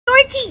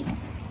Georgie!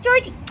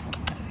 Georgie!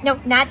 No,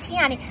 not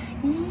Tiana.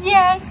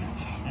 Yes!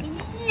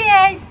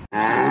 Yes!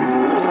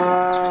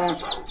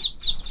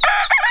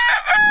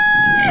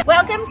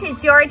 Welcome to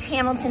George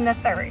Hamilton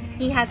III.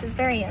 He has his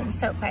very own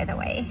soap, by the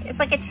way. It's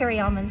like a cherry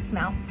almond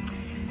smell.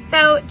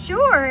 So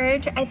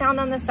George, I found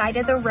on the side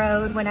of the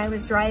road when I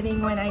was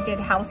driving, when I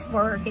did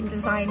housework and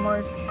design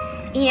work.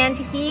 And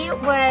he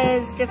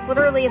was just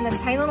literally in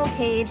this tiny little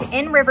cage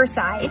in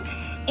Riverside.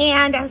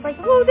 And I was like,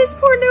 whoa, this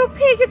poor little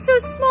pig, it's so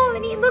small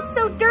and he looks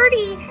so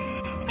dirty.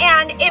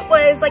 And it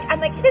was like, I'm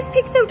like, this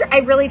pig's so dirty. I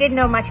really didn't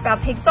know much about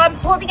pigs. So I'm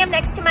holding him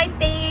next to my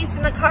face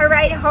in the car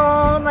ride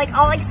home, like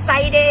all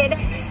excited.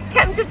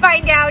 Come to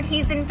find out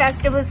he's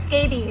infested with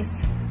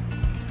scabies.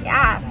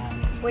 Yeah,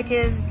 which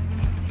is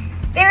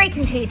very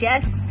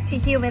contagious to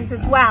humans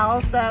as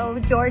well. So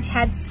George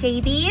had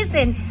scabies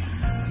and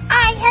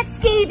I had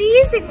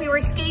scabies and we were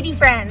scabie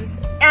friends.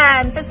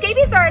 So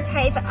scabies are a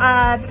type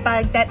of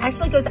bug that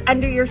actually goes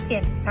under your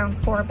skin. It sounds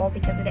horrible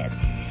because it is.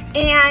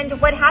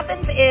 And what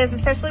happens is,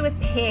 especially with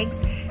pigs,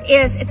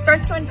 is it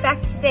starts to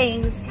infect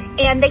things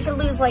and they can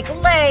lose like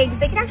legs.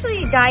 They can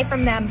actually die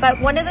from them. But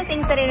one of the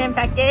things that it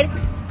infected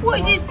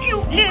was this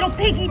cute little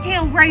piggy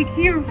tail right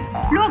here.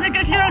 Look at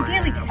this little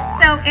taily.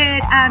 So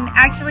it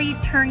actually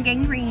turned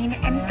gangrene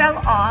and fell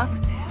off.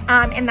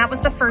 And that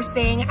was the first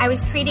thing. I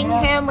was treating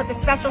him with a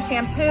special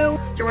shampoo.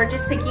 George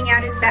is picking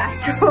out his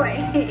bath toy.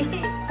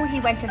 He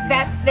went to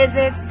vet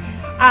visits.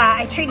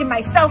 I treated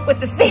myself with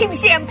the same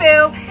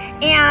shampoo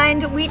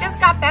and we just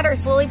got better.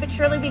 Slowly but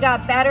surely we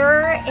got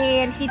better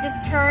and he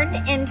just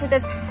turned into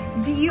this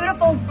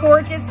beautiful,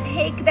 gorgeous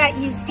pig that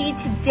you see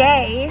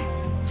today.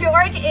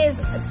 George is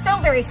so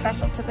very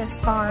special to this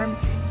farm.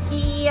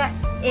 He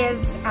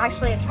is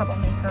actually a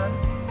troublemaker.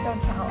 Don't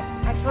tell.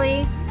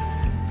 Actually,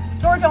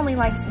 George only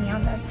likes me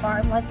on this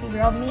farm, let's be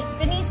real.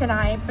 Denise and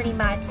I, pretty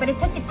much. But it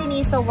took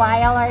Denise a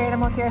while, our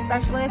animal care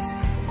specialist.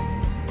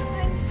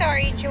 I'm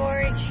sorry,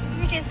 George.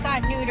 You just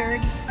got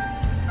neutered.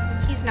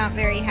 He's not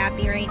very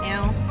happy right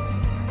now.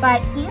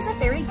 But he's a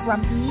very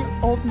grumpy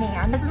old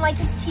man. Doesn't like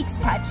his cheeks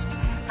touched.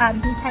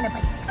 He kind of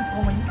likes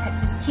people when he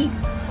touches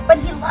cheeks. But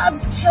he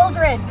loves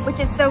children, which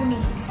is so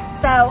neat.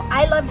 So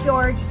I love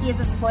George. He is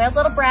a spoiled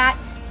little brat.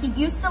 He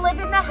used to live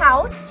in the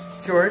house.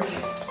 George?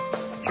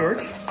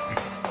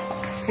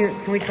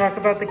 Can we talk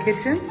about the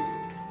kitchen?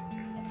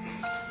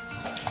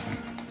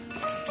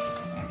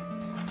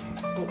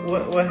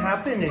 What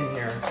happened in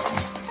here?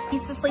 I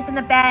used to sleep in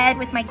the bed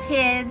with my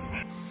kids.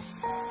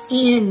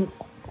 And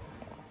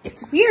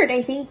it's weird,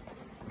 I think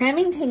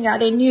Remington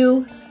got a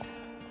new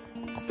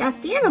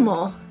stuffed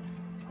animal.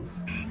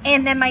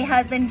 And then my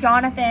husband,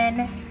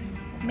 Jonathan,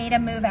 made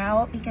him move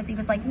out because he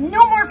was like,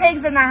 no more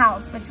pigs in the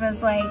house, which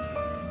was like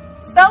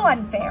so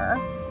unfair,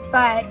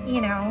 but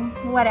you know,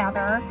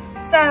 whatever.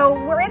 So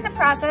we're in the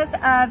process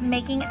of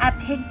making a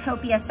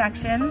Pigtopia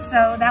section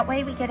so that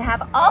way we could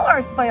have all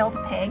our spoiled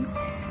pigs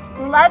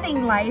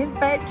loving life.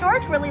 But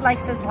George really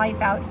likes his life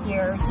out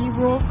here. He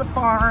rules the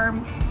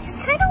farm. He's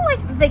kind of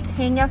like the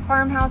king of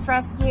farmhouse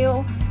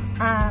rescue.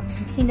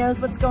 He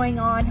knows what's going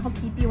on. He'll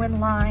keep you in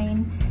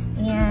line.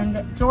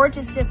 And George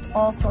is just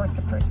all sorts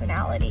of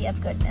personality of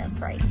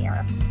goodness right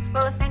here.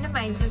 Well, a friend of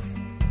mine just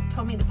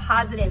told me the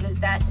positive is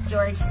that,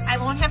 George, I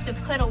won't have to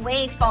put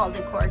away fall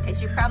decor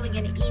because you're probably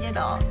going to eat it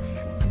all.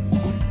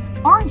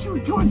 Aren't you,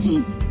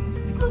 Georgie?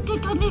 Look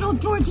at the little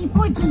Georgie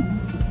Porgy.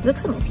 He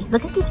looks so messy.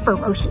 Look at these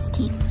ferocious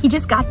teeth. He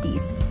just got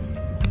these.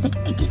 It's like,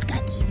 I just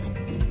got these.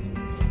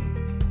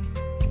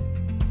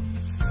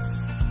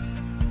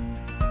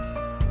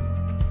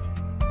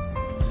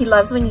 He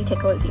loves when you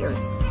tickle his ears.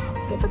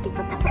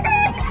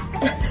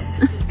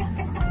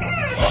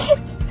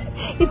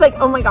 He's like,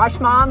 oh my gosh,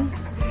 Mom,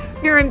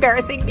 you're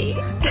embarrassing me.